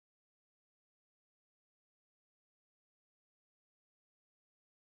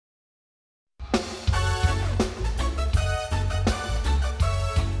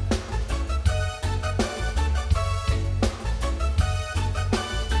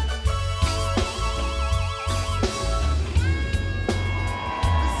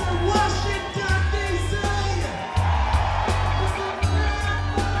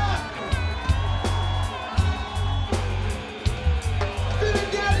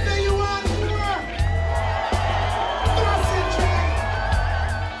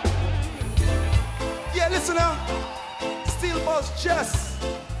just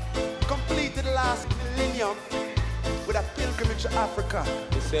completed the last millennium with a pilgrimage to Africa.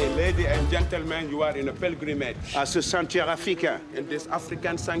 They say, ladies and gentlemen, you are in a pilgrimage. À ce sanctuaire africain, In this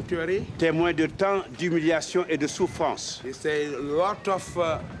African sanctuary, témoin de temps d'humiliation et de souffrance. they say a lot of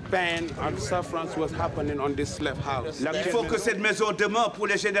pain and suffering was happening on this slave house. Il faut que cette maison demeure pour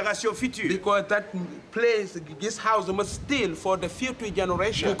les générations futures. Because that place, this house must still for the future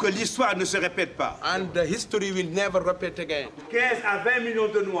generation. Pour que l'histoire ne se répète pas. And the history will never repeat again. 15 à 20 millions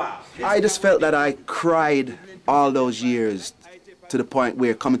de Noirs. I just felt that I cried all those years to the point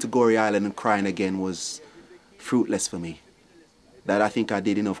where coming to Gorée Island and crying again was fruitless for me. That I think I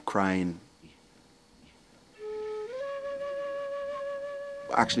did enough crying.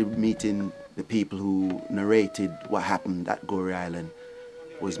 Actually meeting the people who narrated what happened at Gorée Island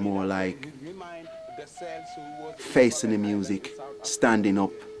was more like facing the music, standing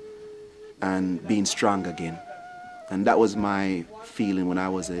up and being strong again. And that was my feeling when I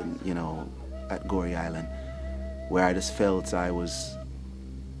was in, at Gorée Island, where I just felt I was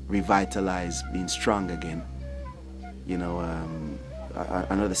revitalized, being strong again.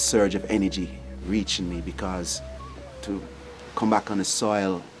 Another surge of energy reaching me, because to come back on the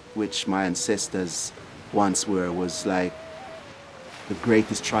soil which my ancestors once were was like the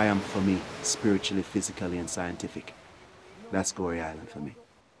greatest triumph for me, spiritually, physically, and scientific. That's Gorée Island for me.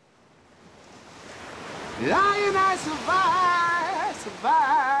 Lion, I survive.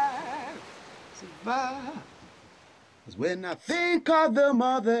 'Cause when I think of the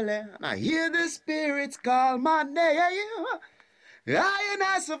motherland, I hear the spirits call my name. Lion,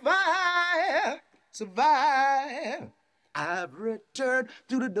 I survive. I've returned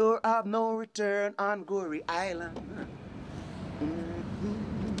to the door of no return on Gorée Island.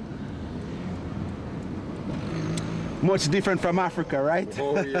 Much different from Africa, right?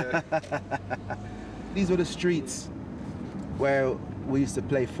 Oh, yeah. These were the streets where we used to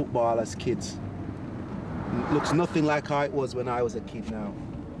play football as kids. It looks nothing like how it was when I was a kid now.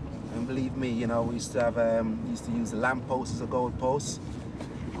 And believe me, we used to have used to use the lamp posts as a goal post.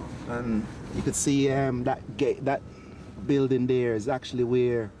 And you could see that gate, that building there is actually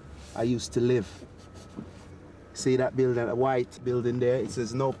where I used to live. See that building, a white building there? It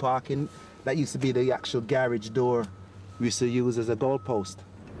says no parking. That used to be the actual garage door we used to use as a goal post.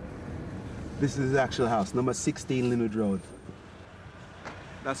 This is the actual house, number 16 Linwood Road.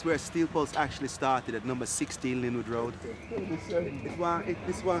 That's where Steel Pulse actually started, at number 16 Linwood Road.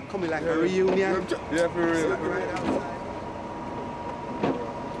 This one coming like a reunion. Yeah, for real.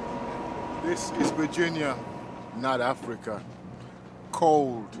 This is Virginia, not Africa.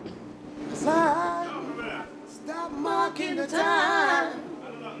 Cold. Stop marking the time.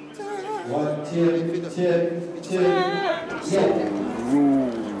 One, two,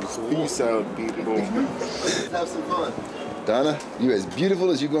 Rules. Peace out, people. Let's have some fun. Donna, you're as beautiful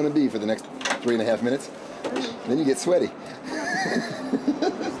as you're going to be for the next 3.5 minutes. Then you get sweaty.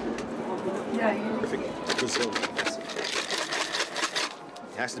 Yeah, you. Brazil.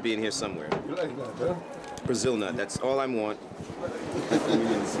 It has to be in here somewhere. You like that, huh? Brazil nut, that's all I want.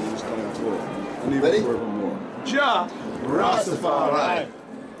 Ready? Ja Rastafari.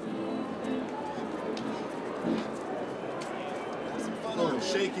 A little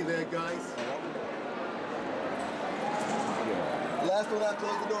shaky there, guys. Last one out,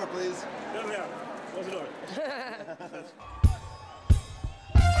 close the door, please. Yeah. Close the door.